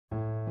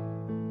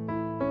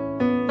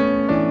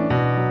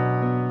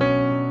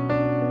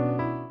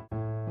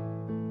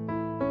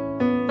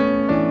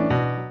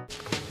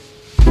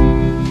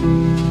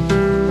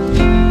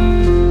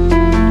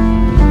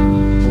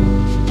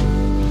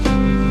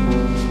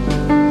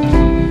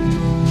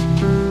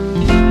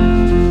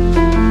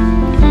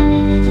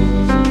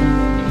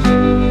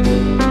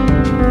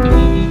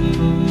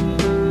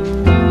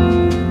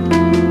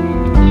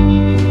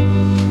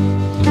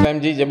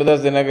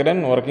Subhadras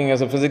Dinagaran, working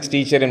as a physics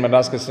teacher in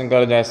Madras Christian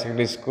College Higher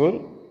Secondary School.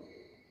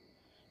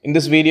 In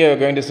this video, we are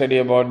going to study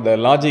about the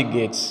logic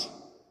gates.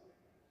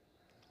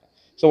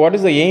 So, what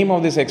is the aim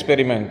of this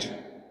experiment?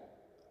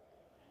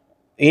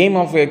 Aim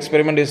of the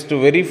experiment is to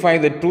verify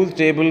the truth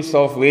tables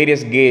of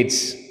various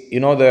gates. You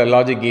know the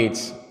logic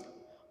gates: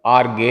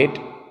 OR gate,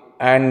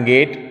 AND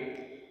gate,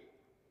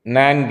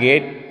 NAND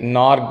gate,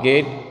 NOR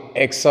gate,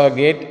 XOR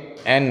gate,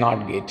 and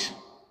NOT gate.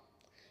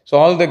 So,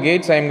 all the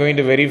gates I am going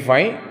to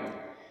verify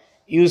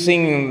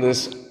using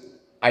this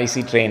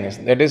IC trainers.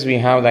 That is, we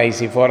have the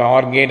IC for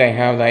OR gate. I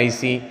have the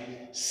IC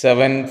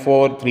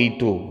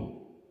 7432.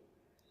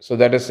 So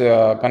that is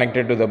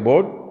connected to the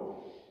board.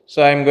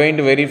 So I am going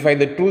to verify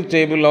the truth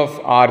table of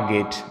OR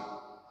gate.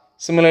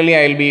 Similarly,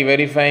 I will be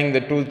verifying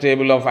the truth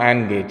table of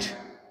AND gate.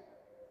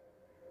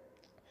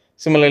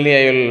 Similarly,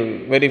 I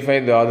will verify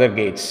the other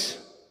gates.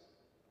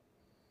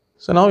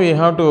 So now we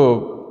have to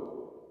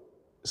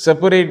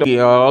separate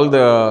all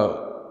the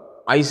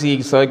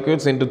IC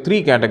circuits into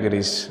three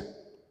categories.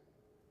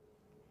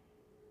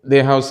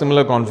 They have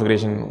similar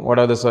configuration. What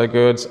are the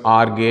circuits?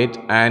 OR gate,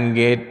 AND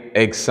gate,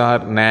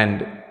 XOR,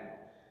 NAND.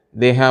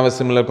 They have a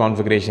similar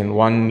configuration: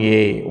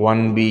 1A,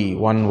 1B,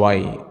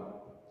 1Y.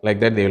 Like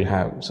that they will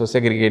have. So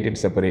segregated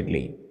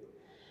separately.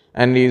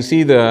 And you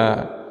see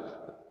the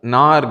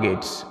NOR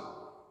gates.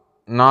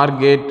 NOR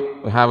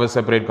gate have a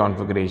separate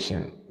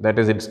configuration. That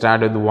is, it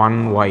started with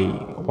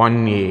 1Y,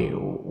 1A,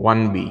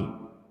 1B.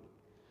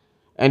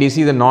 And you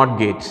see the NOT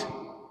gate.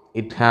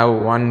 It have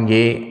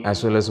 1A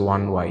as well as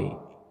 1Y.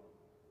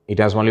 It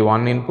has only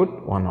one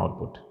input, one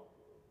output.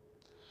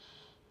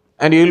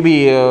 And you will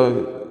be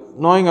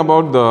knowing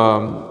about the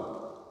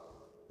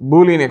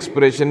Boolean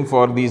expression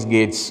for these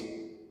gates.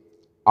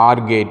 OR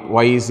gate,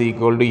 Y is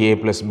equal to A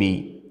plus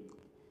B.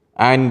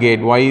 AND gate,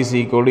 Y is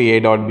equal to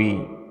A dot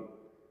B.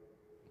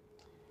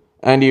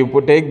 And you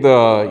take the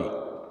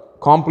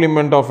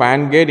complement of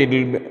AND gate, it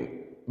will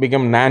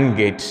become NAND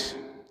gate.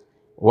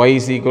 Y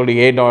is equal to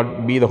A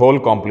dot B, the whole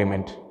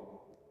complement.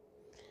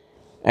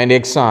 And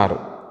XOR,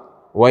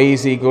 Y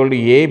is equal to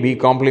A B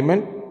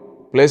complement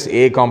plus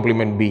A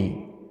complement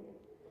B.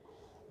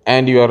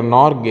 And your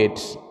NOR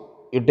gates,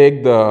 you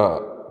take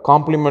the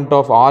complement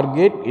of OR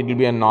gate, it will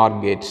be a NOR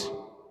gate.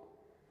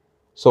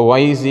 So Y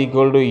is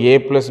equal to A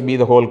plus B,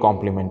 the whole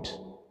complement.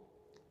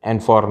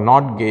 And for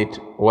NOT gate,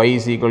 Y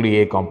is equal to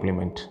A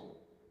complement.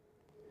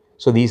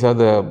 So these are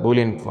the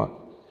Boolean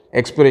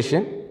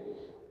expression.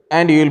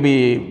 And you will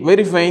be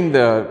verifying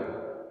the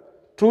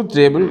truth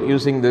table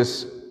using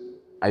this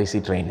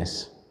IC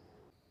trainers.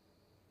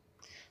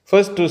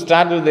 First, to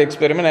start with the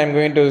experiment, I am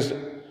going to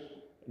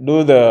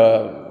do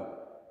the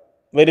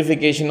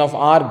verification of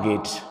OR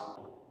gate.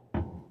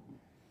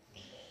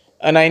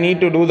 And I need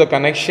to do the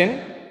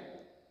connection.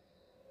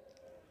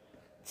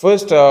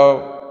 First,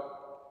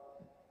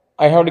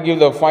 I have to give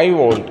the 5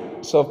 volt.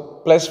 So,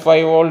 plus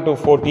 5 volt to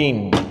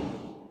 14.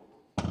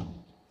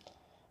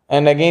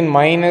 And again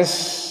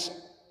minus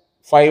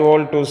 5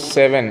 volt to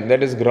 7,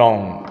 that is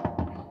ground.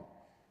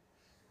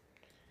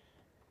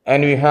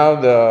 And we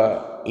have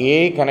the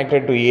A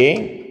connected to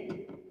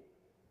A,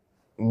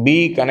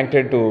 B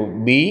connected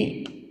to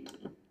B,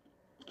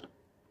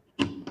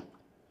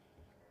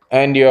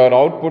 and your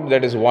output,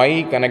 that is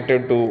Y,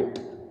 connected to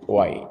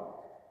Y.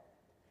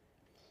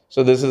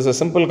 So this is a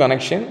simple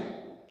connection.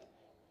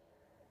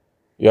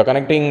 You are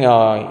connecting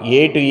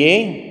A to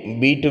A,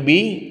 B to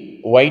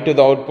B, Y to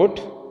the output,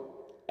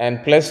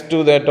 and plus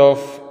to that of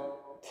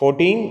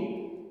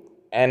 14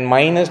 and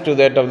minus to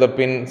that of the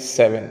pin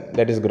 7,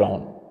 that is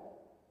ground.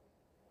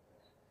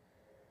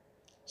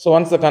 So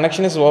once the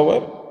connection is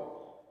over,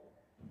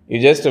 you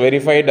just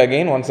verify it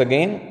again, once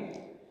again,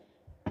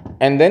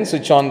 and then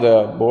switch on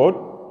the board.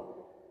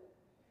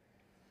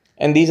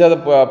 And these are the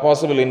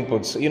possible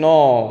inputs. You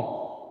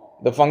know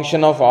the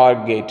function of OR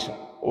gate.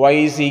 Y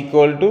is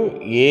equal to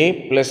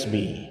A plus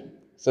B.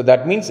 So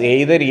that means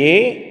either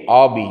A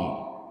or B.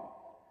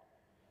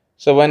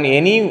 So when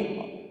any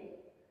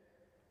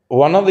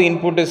one of the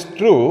input is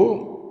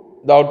true,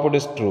 the output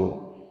is true.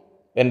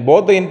 When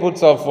both the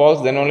inputs are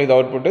false, then only the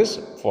output is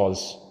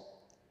false.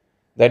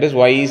 That is,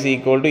 Y is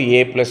equal to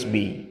A plus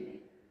B.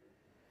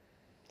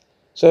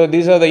 So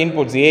these are the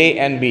inputs A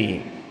and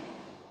B.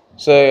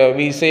 So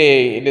we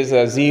say it is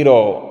a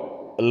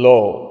 0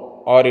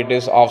 low, or it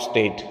is off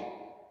state.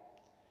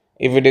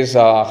 If it is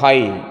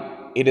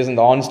high, it is in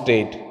the on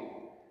state,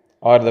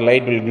 or the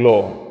light will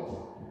glow.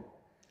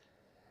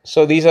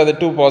 So these are the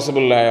two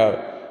possible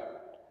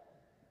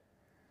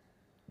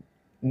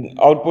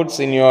outputs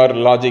in your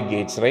logic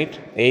gates, right?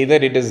 Either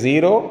it is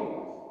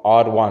 0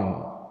 or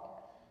 1,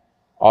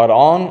 or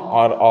on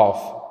or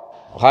off,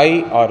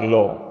 high or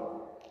low.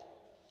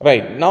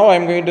 Right, now I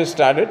am going to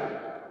start it.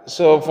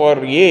 So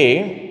for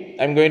A,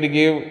 I am going to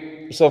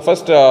give, so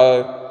first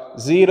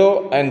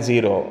 0 and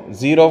 0.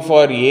 0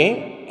 for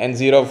A and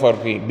 0 for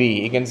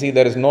B. You can see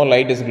there is no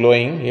light is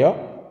glowing here.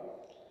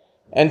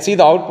 And see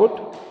the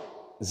output,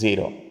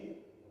 0.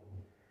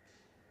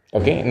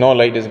 Okay, no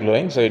light is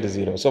glowing, so it is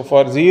 0. So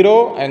for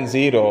 0 and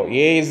 0,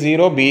 A is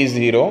 0, B is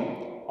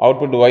 0,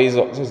 output Y is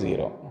also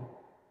 0.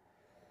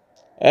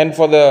 And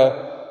for the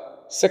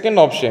second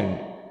option,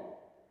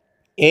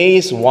 A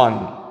is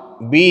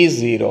 1, B is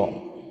 0.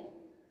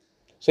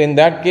 So in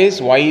that case,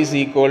 Y is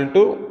equal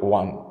to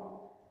 1.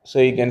 So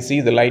you can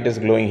see the light is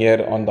glowing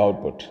here on the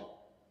output.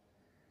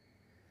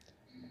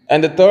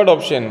 And the third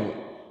option,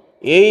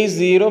 A is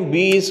 0,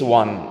 B is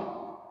 1.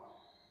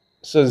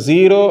 So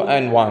 0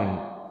 and 1,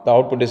 the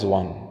output is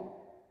 1.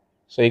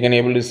 So you can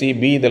able to see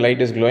B, the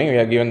light is glowing, we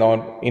are given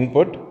the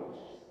input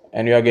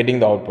and we are getting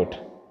the output.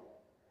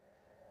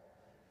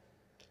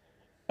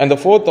 And the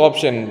fourth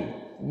option,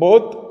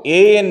 both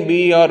A and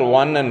B are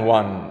 1 and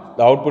 1,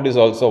 the output is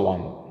also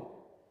 1.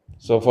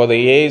 So for the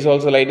A is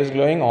also light is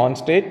glowing on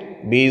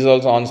state, B is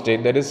also on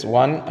state, that is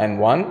 1 and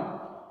 1,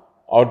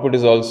 output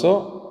is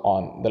also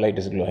on, the light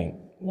is glowing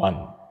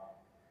 1.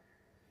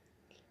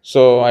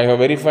 So I have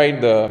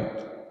verified the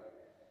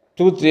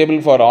truth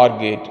table for OR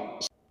gate.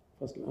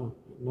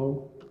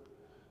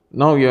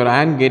 Now your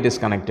AND gate is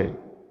connected.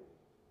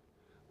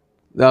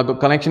 The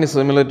connection is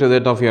similar to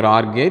that of your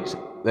OR gate,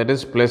 that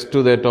is plus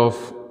to that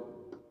of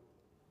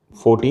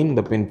 14,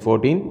 the pin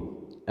 14,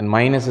 and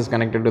minus is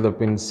connected to the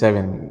pin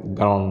 7,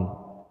 ground.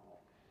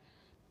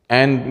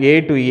 And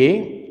A to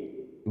A,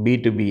 B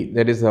to B,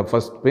 that is the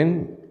first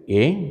pin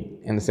A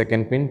and the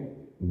second pin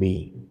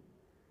B.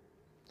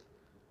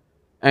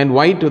 And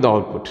Y to the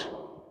output.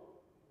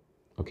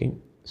 Okay,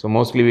 so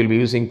mostly we will be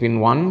using pin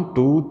 1,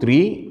 2,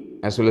 3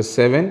 as well as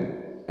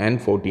 7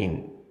 and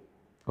 14.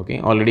 Okay,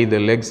 already the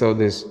legs of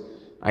this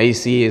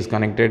IC is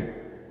connected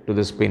to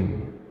this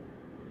pin.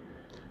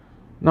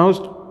 Now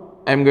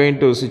I am going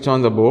to switch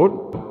on the board.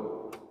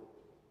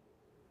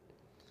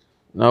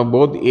 Now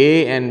both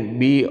A and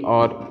B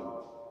are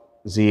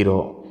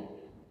 0.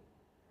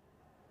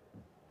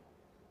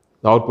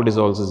 The output is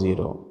also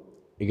 0.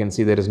 You can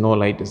see there is no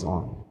light is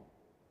on.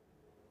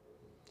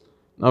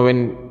 Now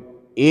when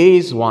A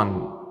is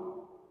 1,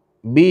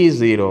 B is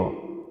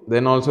 0,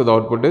 then also the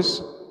output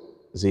is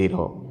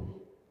 0.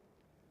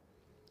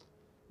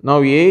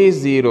 Now A is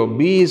 0,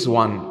 B is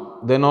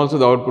 1, then also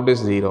the output is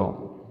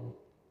 0.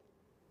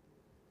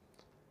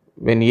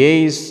 When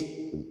A is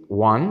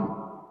 1,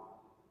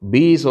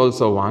 B is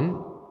also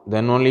 1,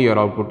 then only your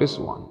output is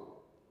 1.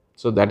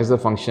 So that is the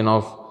function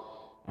of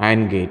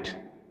AND gate.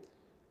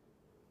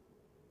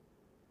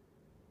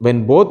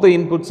 When both the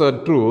inputs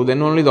are true,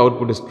 then only the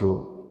output is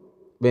true.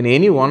 When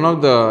any one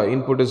of the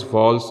input is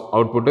false,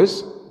 output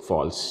is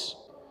false.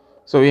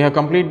 So we have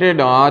completed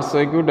OR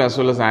circuit as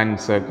well as AND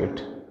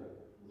circuit.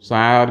 So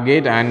OR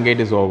gate, AND gate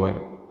is over.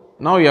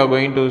 Now we are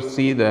going to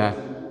see the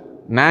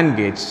NAND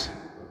gates.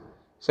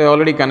 So I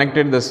already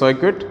connected the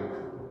circuit.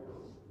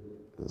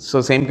 So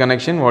same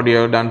connection what you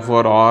have done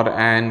for OR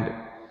and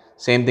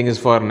same thing is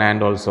for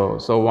NAND also.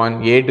 So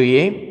one A to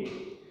A,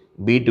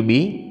 B to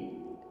B,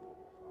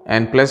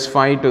 and plus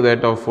 5 to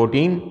that of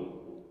 14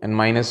 and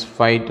minus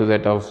 5 to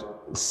that of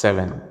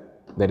 7,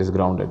 that is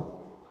grounded,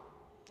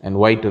 and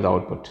Y to the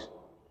output.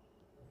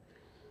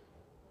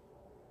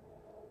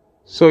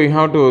 So you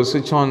have to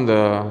switch on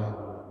the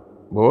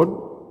board.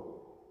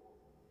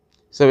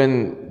 So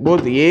when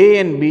both A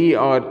and B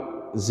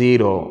are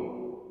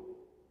 0,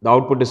 the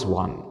output is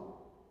 1.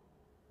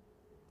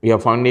 We are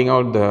finding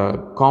out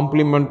the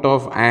complement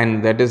of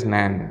AND, that is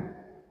NAND.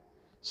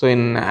 So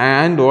in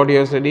AND what you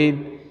have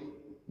studied,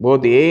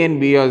 both A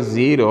and B are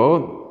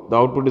 0, the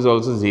output is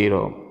also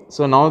 0.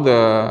 So now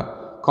the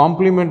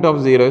complement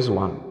of 0 is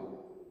 1.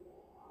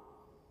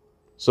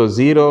 So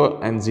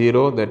 0 and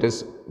 0, that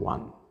is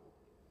 1.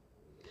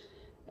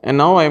 And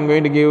now I am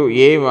going to give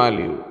A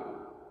value.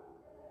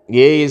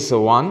 A is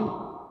 1,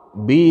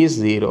 B is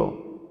 0,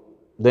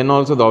 then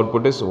also the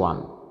output is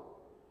 1.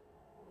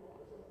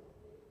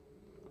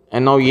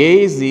 And now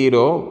A is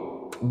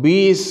 0,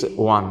 B is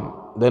 1,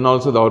 then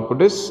also the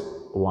output is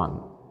 1.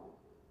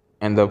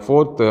 And the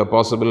fourth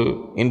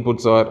possible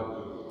inputs are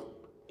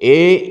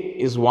A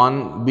is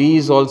 1, B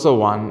is also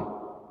 1,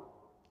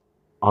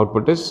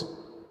 output is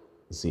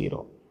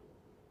 0.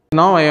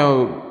 Now I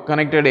have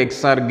connected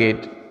XOR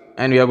gate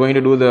and we are going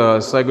to do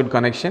the circuit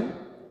connection.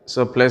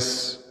 So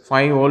plus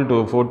 5 volt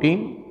to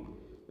 14,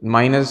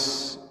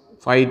 minus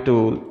 5 to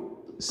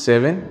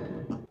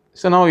 7.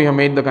 So now we have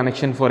made the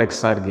connection for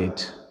XOR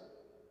gate.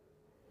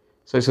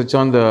 So I switch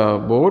on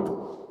the board.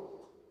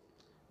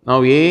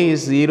 Now A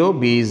is 0,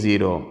 B is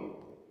 0,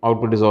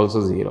 output is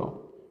also 0.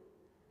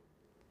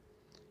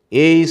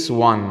 A is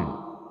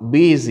 1,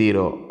 B is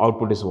 0,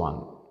 output is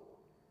 1.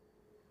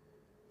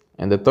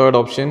 And the third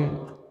option,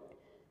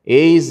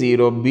 A is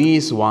 0, B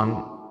is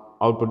 1,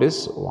 output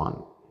is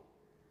 1.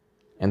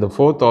 And the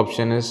fourth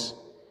option is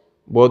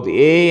both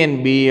A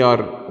and B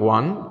are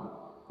 1,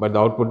 but the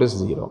output is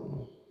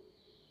 0.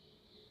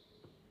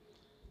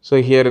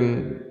 So here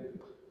in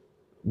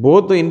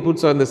both the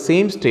inputs are in the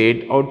same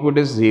state, output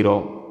is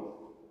 0.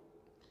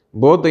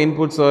 Both the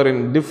inputs are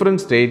in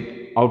different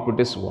state, output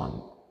is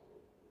 1.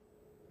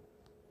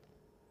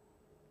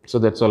 So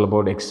that's all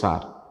about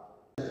XOR.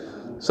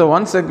 So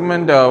one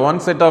segment, one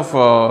set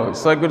of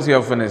circuits you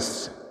have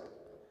finished.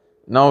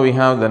 Now we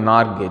have the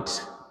NOR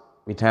gate,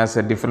 which has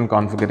a different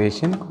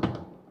configuration.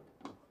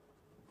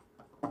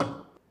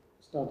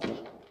 Stop, sir.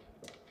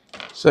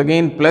 So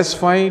again plus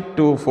 5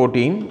 to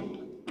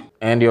 14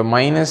 and your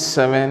minus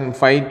 7,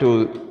 5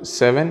 to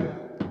 7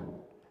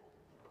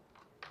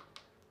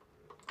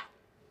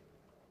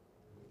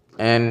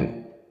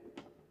 and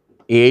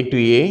A to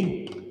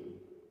A,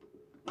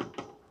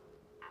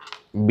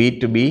 B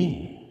to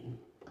B,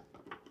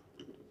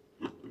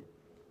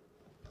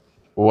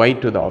 Y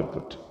to the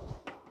output.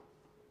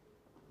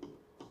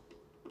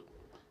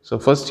 So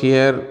first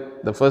here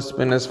the first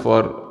pin is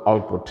for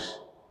output,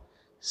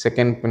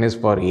 second pin is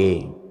for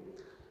A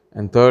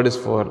and third is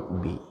for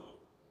B.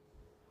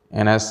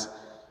 And as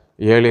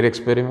earlier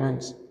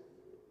experiments,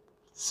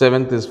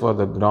 seventh is for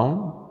the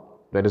ground,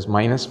 that is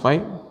minus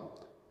 5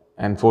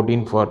 and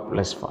 14 for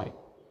plus 5.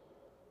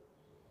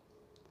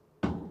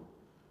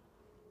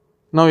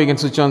 Now we can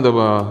switch on the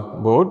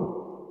board.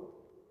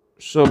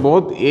 So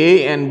both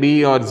A and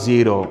B are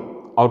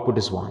 0, output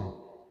is 1.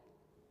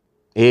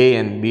 A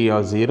and B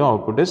are 0,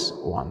 output is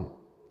 1.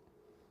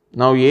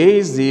 Now A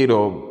is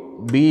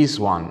 0, B is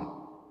 1,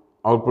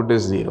 output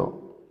is 0.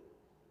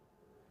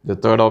 The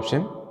third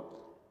option,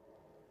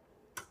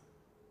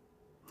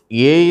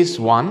 A is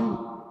 1,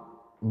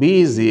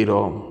 B is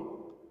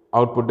 0,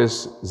 output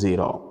is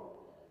 0.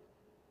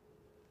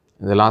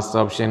 The last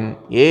option,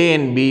 A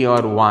and B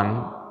are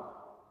 1,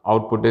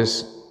 output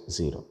is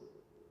 0.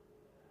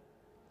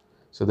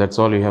 So that's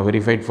all we have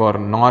verified for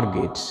NOR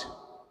gates.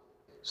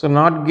 So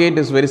NOT gate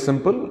is very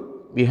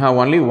simple. We have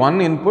only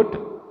one input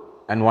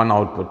and one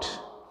output.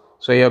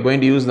 So you are going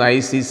to use the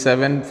IC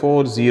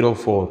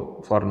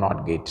 7404 for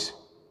NOT gate.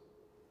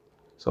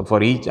 So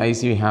for each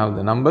IC we have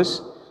the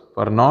numbers.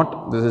 For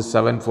NOT this is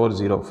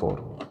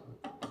 7404.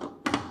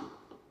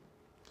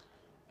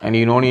 And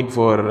you no need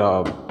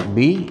for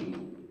B,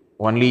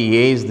 only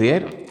A is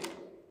there.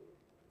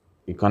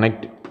 You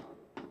connect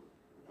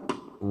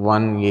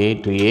one A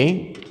to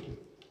A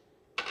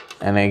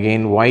and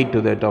again Y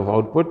to that of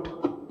output,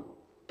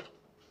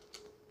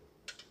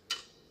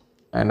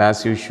 and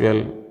as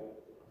usual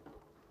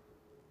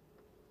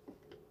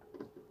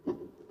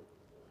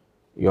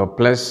your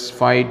plus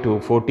 5 to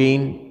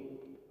 14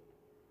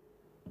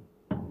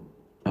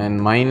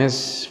 and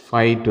minus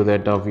 5 to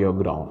that of your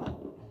ground.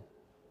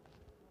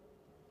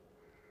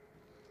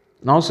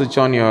 Now switch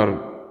on your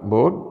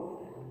board.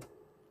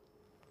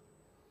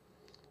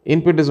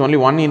 Input is only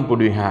one input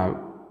we have.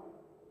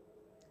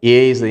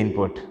 A is the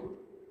input.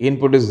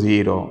 Input is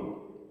 0.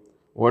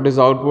 What is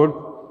output?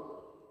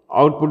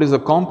 Output is a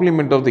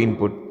complement of the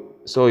input.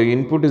 So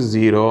input is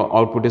 0,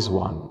 output is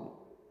 1.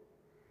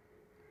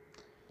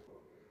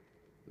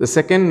 The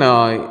second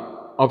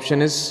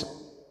option is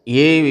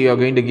A, we are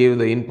going to give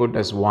the input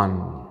as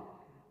 1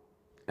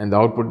 and the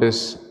output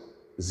is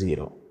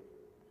 0.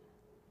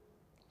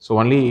 So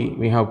only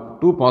we have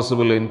two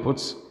possible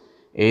inputs,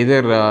 either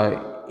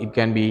it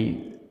can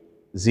be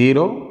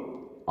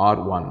 0 or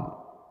 1,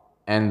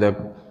 and the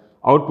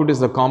output is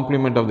the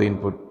complement of the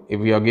input. If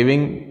we are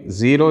giving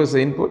 0 as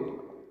the input,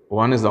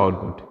 1 is the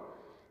output.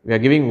 We are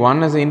giving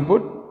 1 as the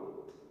input,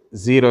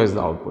 0 is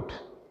the output.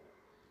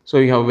 So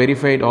we have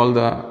verified all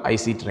the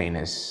IC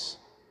trainers.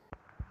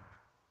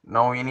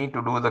 Now we need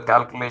to do the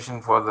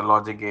calculation for the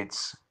logic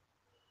gates.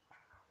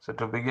 So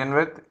to begin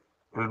with,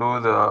 we'll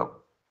do the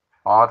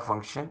OR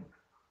function.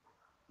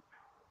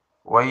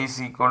 Y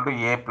is equal to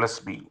A plus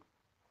B.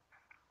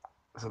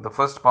 So the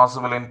first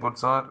possible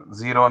inputs are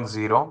 0 and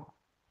 0.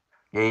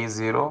 A is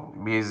 0,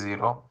 B is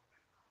 0.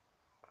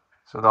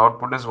 So the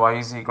output is Y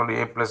is equal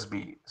to A plus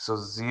B. So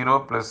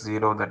 0 plus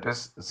 0, that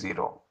is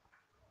 0.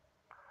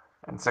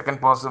 And second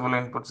possible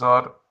inputs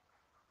are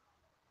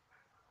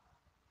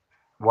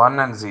 1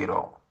 and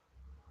 0.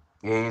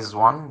 A is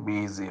 1,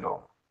 B is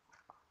 0.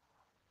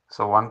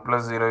 So 1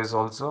 plus 0 is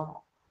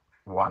also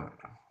 1.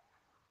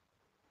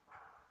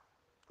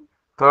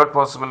 Third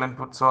possible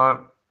inputs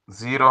are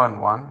 0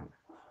 and 1.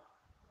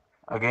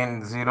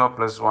 Again 0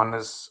 plus 1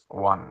 is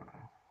 1.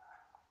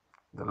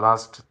 The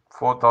last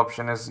fourth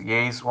option is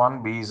A is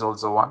 1, B is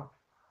also 1.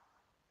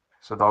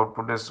 So the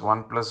output is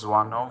 1 plus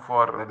 1. Now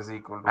for that is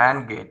equal to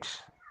AND gate,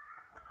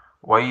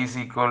 Y is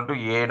equal to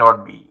A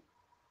dot B.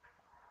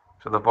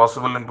 So the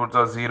possible inputs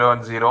are 0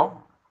 and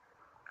 0.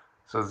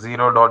 So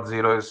 0 dot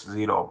 0 is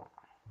 0.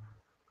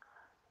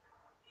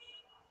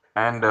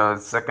 And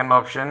second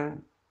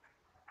option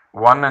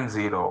 1 and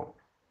 0.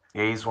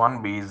 A is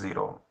 1, B is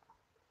 0.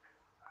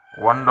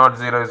 1 dot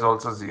 0 is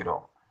also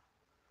 0.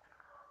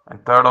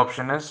 And third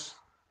option is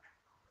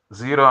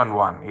 0 and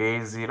 1. A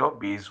is 0,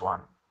 B is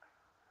 1.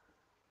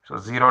 So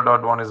 0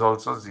 dot 1 is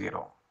also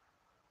 0.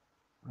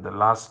 The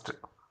last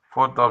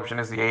fourth option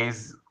is A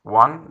is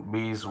 1,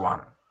 B is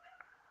 1.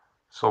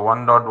 So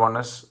 1 dot 1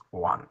 is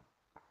 1.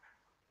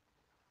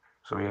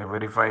 So we have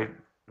verified.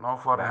 Now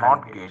for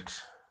NOT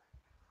gate,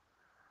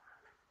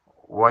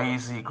 Y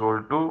is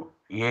equal to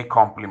A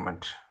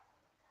complement.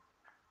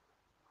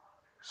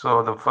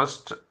 So the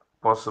first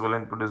possible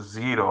input is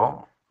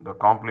 0. The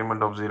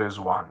complement of 0 is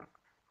 1.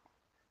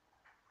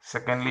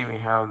 Secondly, we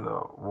have the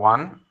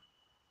 1.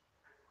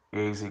 A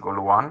is equal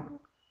to 1.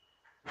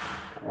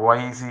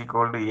 Y is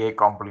equal to A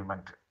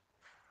complement.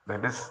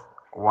 That is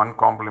 1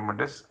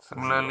 complement is.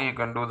 Similarly, you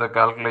can do the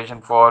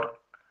calculation for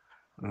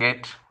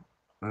gate,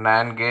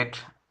 NAND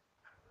gate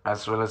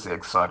as well as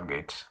XOR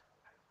gate.